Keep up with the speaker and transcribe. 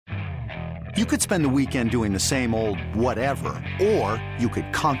You could spend the weekend doing the same old whatever, or you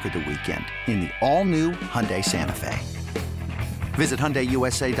could conquer the weekend in the all-new Hyundai Santa Fe. Visit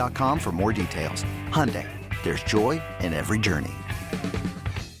HyundaiUSA.com for more details. Hyundai, there's joy in every journey.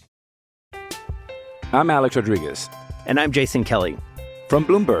 I'm Alex Rodriguez. And I'm Jason Kelly. From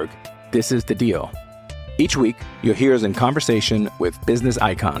Bloomberg, this is The Deal. Each week, you'll hear us in conversation with business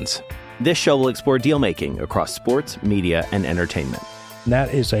icons. This show will explore deal-making across sports, media, and entertainment.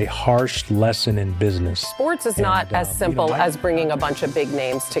 That is a harsh lesson in business. Sports is not as simple as bringing a bunch of big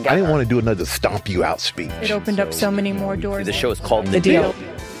names together. I didn't want to do another stomp you out speech. It opened up so many more doors. The show is called The Deal.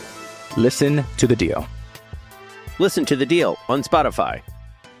 Listen to The Deal. Listen to The Deal on Spotify.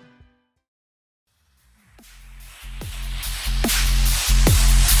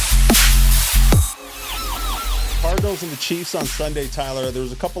 Cardinals and the Chiefs on Sunday, Tyler. There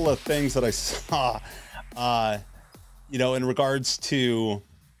was a couple of things that I saw, in regards to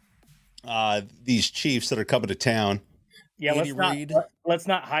these Chiefs that are coming to town. Yeah, let's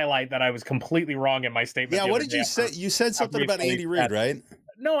not highlight that I was completely wrong in my statement. Yeah, what did you say? You said something about Andy Reid, right?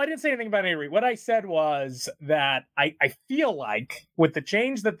 No, I didn't say anything about Andy Reid. What I said was that I feel like with the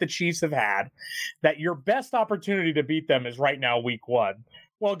change that the Chiefs have had, that your best opportunity to beat them is right now, week one.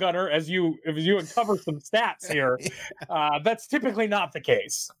 Well, Gunnar, as you uncover some stats here, that's typically not the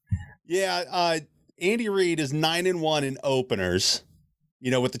case. Yeah, Andy Reid is 9-1 in openers,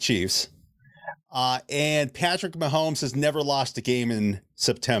 with the Chiefs. And Patrick Mahomes has never lost a game in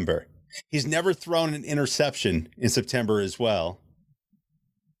September. He's never thrown an interception in September as well.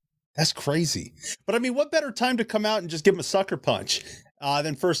 That's crazy. But, I mean, what better time to come out and just give him a sucker punch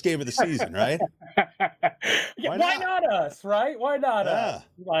than first game of the season, right? Why not us, right? Why not us?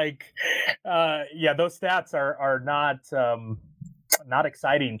 Those stats are not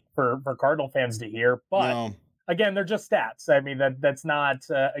exciting for Cardinal fans to hear. But, no. Again, they're just stats. I mean, that's not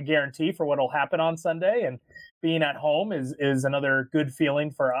a guarantee for what will happen on Sunday. And being at home is another good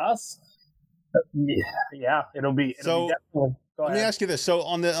feeling for us. It'll be definitely. Let me ask you this. So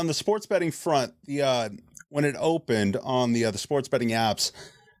on the sports betting front, when it opened on the sports betting apps,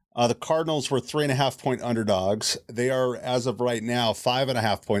 the Cardinals were 3.5-point underdogs. They are, as of right now,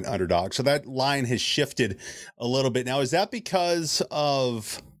 5.5-point underdogs. So that line has shifted a little bit. Now, is that because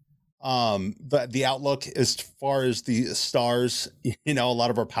of the outlook as far as the stars? A lot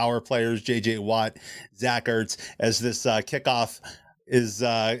of our power players, J.J. Watt, Zach Ertz, as this kickoff is.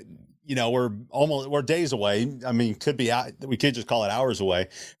 We're days away. I mean, we could just call it hours away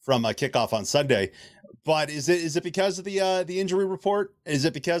from a kickoff on Sunday. But is it because of the injury report? Is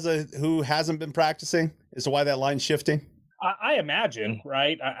it because of who hasn't been practicing? Is why that line's shifting? I imagine,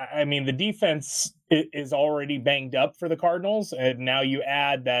 right? I mean, the defense is already banged up for the Cardinals, and now you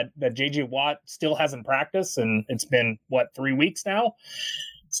add that J.J. Watt still hasn't practiced, and it's been 3 weeks now.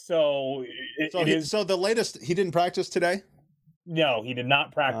 So the latest, he didn't practice today. No, he did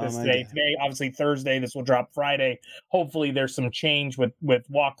not practice today. Today, obviously Thursday, this will drop Friday. Hopefully there's some change with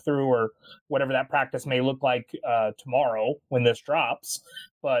walkthrough or whatever that practice may look like tomorrow when this drops.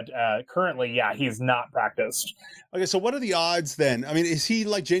 But currently, he's not practiced. Okay, so what are the odds then? I mean, is he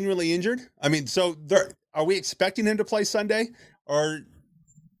genuinely injured? I mean, are we expecting him to play Sunday? Or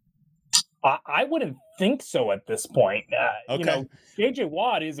I wouldn't think so at this point. Okay. J.J.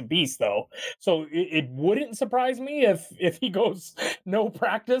 Watt is a beast, though. So it wouldn't surprise me if he goes no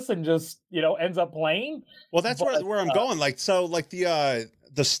practice and just, ends up playing. Well, that's where I'm going. The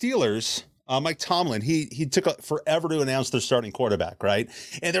Steelers, Mike Tomlin, he took forever to announce their starting quarterback, right?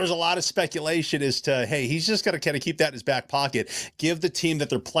 And there was a lot of speculation as to, hey, he's just got to kind of keep that in his back pocket, give the team that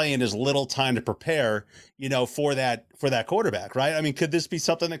they're playing as little time to prepare, for that quarterback, right? I mean, could this be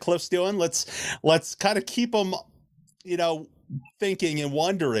something that Kliff's doing? Let's kind of keep him, thinking and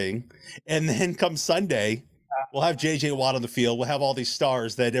wondering, and then come Sunday, we'll have J.J. Watt on the field. We'll have all these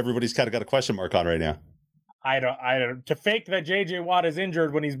stars that everybody's kind of got a question mark on right now. I don't to fake that J.J. Watt is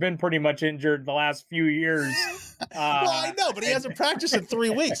injured when he's been pretty much injured the last few years. Well, I know, but he hasn't practiced in 3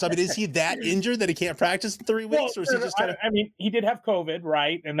 weeks. I mean, is he that injured that he can't practice in 3 weeks, or is he just kind of? I mean, he did have COVID,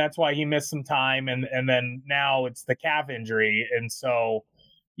 right, and that's why he missed some time, and then now it's the calf injury, and so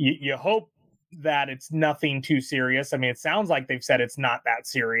you hope that it's nothing too serious. I mean, it sounds like they've said it's not that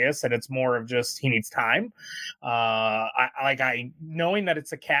serious, and it's more of just he needs time. Knowing that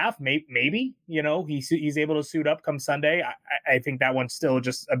it's a calf, maybe he's able to suit up come Sunday. I think that one's still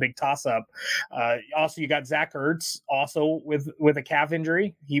just a big toss up. Also, you got Zach Ertz also with a calf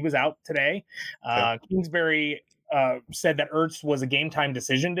injury. He was out today. Kingsbury said that Ertz was a game time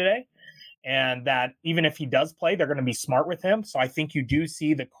decision today. and that even if he does play, they're going to be smart with him. So I think you do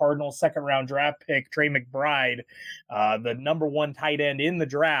see the Cardinals second-round draft pick, Trey McBride, the number one tight end in the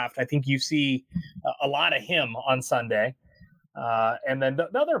draft. I think you see a lot of him on Sunday. And then the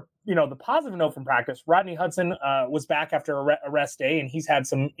other, the positive note from practice, Rodney Hudson was back after a rest day, and he's had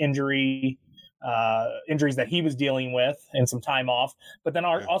some injuries that he was dealing with and some time off. But then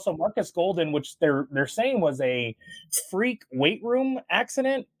also Marcus Golden, which they're saying was a freak weight room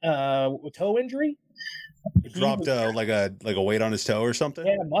accident, toe injury. Dropped like a weight on his toe or something.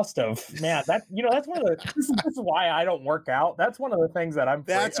 Yeah, it must have. Man, that's one of the. This is why I don't work out. That's one of the things that I'm.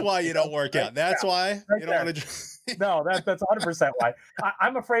 That's why you don't work out. That's why you don't want to. No, that's 100% why.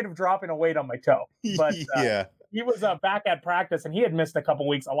 I'm afraid of dropping a weight on my toe. But yeah. He was back at practice, and he had missed a couple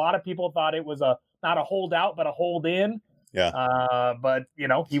weeks. A lot of people thought it was not a holdout, but a hold in. Yeah. But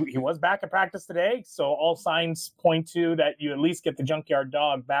he was back at practice today, so all signs point to that you at least get the junkyard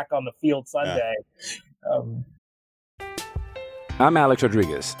dog back on the field Sunday. Yeah. I'm Alex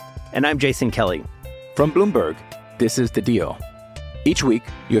Rodriguez. And I'm Jason Kelly. From Bloomberg, this is The Deal. Each week,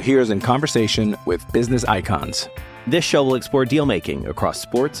 you'll hear us in conversation with business icons. This show will explore deal-making across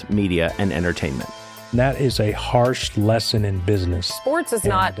sports, media, and entertainment. That is a harsh lesson in business. Sports is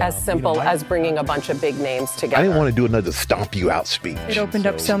not as simple as bringing a bunch of big names together. I didn't want to do another stomp you out speech. It opened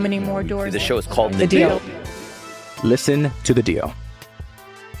up so many more doors. The show is called The Deal. Listen to The Deal.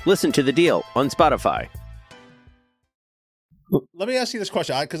 Listen to The Deal on Spotify. Let me ask you this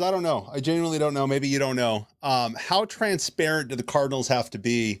question, because I don't know. I genuinely don't know. Maybe you don't know. How transparent do the Cardinals have to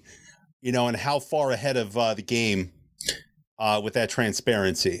be, and how far ahead of the game with that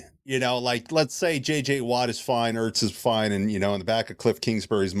transparency? Like, let's say J.J. Watt is fine, Ertz is fine, and, in the back of Kliff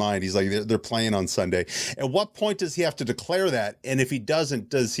Kingsbury's mind, he's like, they're playing on Sunday. At what point does he have to declare that? And if he doesn't,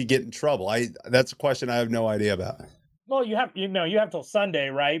 does he get in trouble? That's a question I have no idea about. Well, you have till Sunday,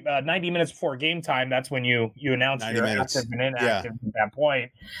 right? 90 minutes before game time. That's when you announce you're active and inactive at that point.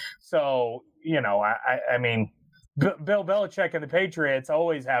 So, I mean, Bill Belichick and the Patriots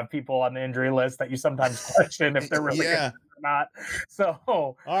always have people on the injury list that you sometimes question if they're really good or not. So,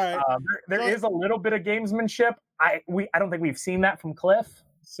 all right, there is a little bit of gamesmanship. I don't think we've seen that from Kliff.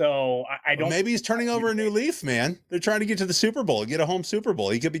 So I don't. Well, maybe he's turning over a new leaf, man. They're trying to get to the Super Bowl, get a home Super Bowl.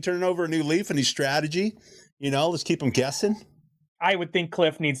 He could be turning over a new leaf and his strategy. Let's keep him guessing. I would think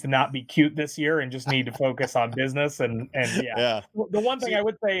Kliff needs to not be cute this year and just need to focus on business. And yeah. The one thing I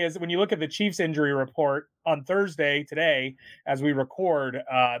would say is when you look at the Chiefs injury report on Thursday today, as we record,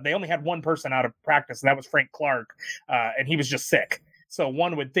 they only had one person out of practice, and that was Frank Clark, and he was just sick. So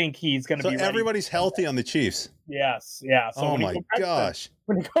one would think he's going to be ready. Everybody's healthy on the Chiefs. Yes, yeah. So my gosh.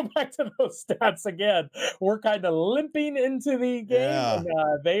 When you go back to those stats again, we're kind of limping into the game,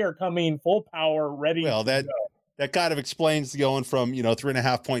 and they are coming full power, ready to go. That kind of explains going from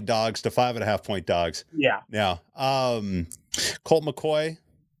 3.5 point dogs to 5.5 point dogs. Yeah. Now, Colt McCoy,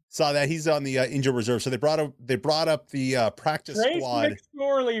 saw that he's on the injured reserve. So they brought up the practice squad. Trace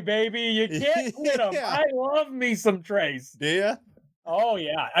McSorley, baby, you can't hit him. I love me some Trace. Do you? Oh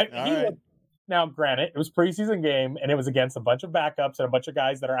yeah. Now, granted, it was preseason game, and it was against a bunch of backups and a bunch of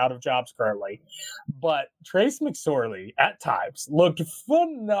guys that are out of jobs currently. But Trace McSorley, at times, looked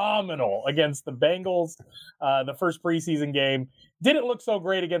phenomenal against the Bengals, the first preseason game. Didn't look so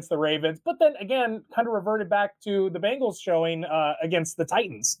great against the Ravens, but then again, kind of reverted back to the Bengals showing against the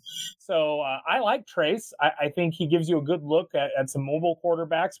Titans. So I like Trace. I think he gives you a good look at some mobile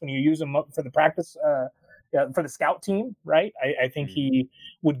quarterbacks when you use him for the practice for the scout team, right? I think he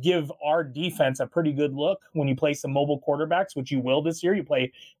would give our defense a pretty good look when you play some mobile quarterbacks, which you will this year. You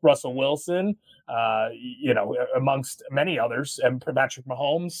play Russell Wilson, amongst many others, and Patrick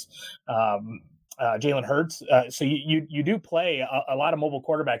Mahomes, Jalen Hurts. So you do play a lot of mobile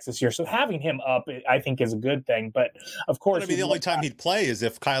quarterbacks this year. So having him up, I think, is a good thing. But of course, the only time he'd play is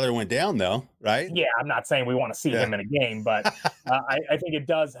if Kyler went down, though, right? Yeah, I'm not saying we want to see him in a game, but I think it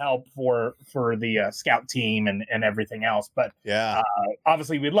does help for the scout team and everything else. But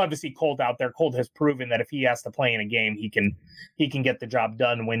obviously, we'd love to see Colt out there. Colt has proven that if he has to play in a game, he can get the job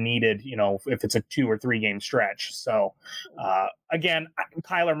done when needed. If it's a 2 or 3 game stretch. So again,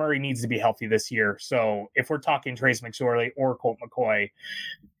 Kyler Murray needs to be healthy this year. So if we're talking Trace McSorley or Colt McCoy,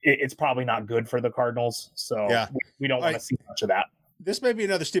 it's probably not good for the Cardinals. So we don't want to see much of that. This may be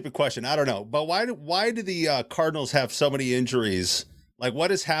another stupid question. I don't know. But why do the Cardinals have so many injuries? Like,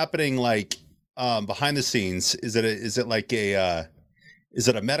 what is happening, behind the scenes? Is it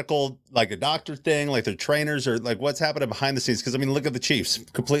a medical, like a doctor thing, like their trainers, or like what's happening behind the scenes? Because, look at the Chiefs,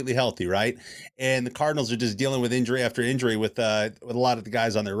 completely healthy, right? And the Cardinals are just dealing with injury after injury with a lot of the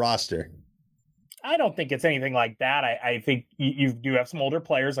guys on their roster. I don't think it's anything like that. I think you do have some older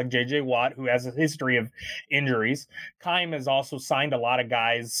players like J.J. Watt, who has a history of injuries. Keim has also signed a lot of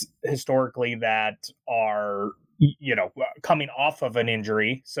guys historically that are, coming off of an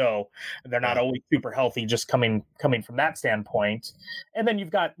injury, so they're not always super healthy, just coming from that standpoint. And then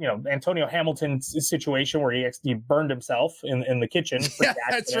you've got Antonio Hamilton's situation where he burned himself in the kitchen. Yeah,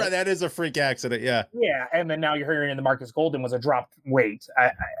 that's right. That is a freak accident. Yeah. And then now you're hearing the Marcus Golden was a dropped weight.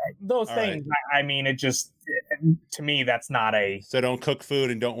 Those All things. right. I mean, it just, to me, that's not a. So don't cook food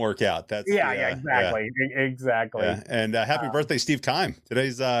and don't work out. That's exactly. Yeah. And happy birthday, Steve Keim.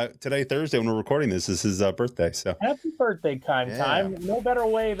 Today Thursday when we're recording this. This is his birthday. So happy birthday, Keim. No better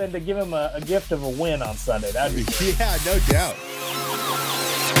way than to give him a gift of a win on Sunday. That'd be great. Yeah, no doubt.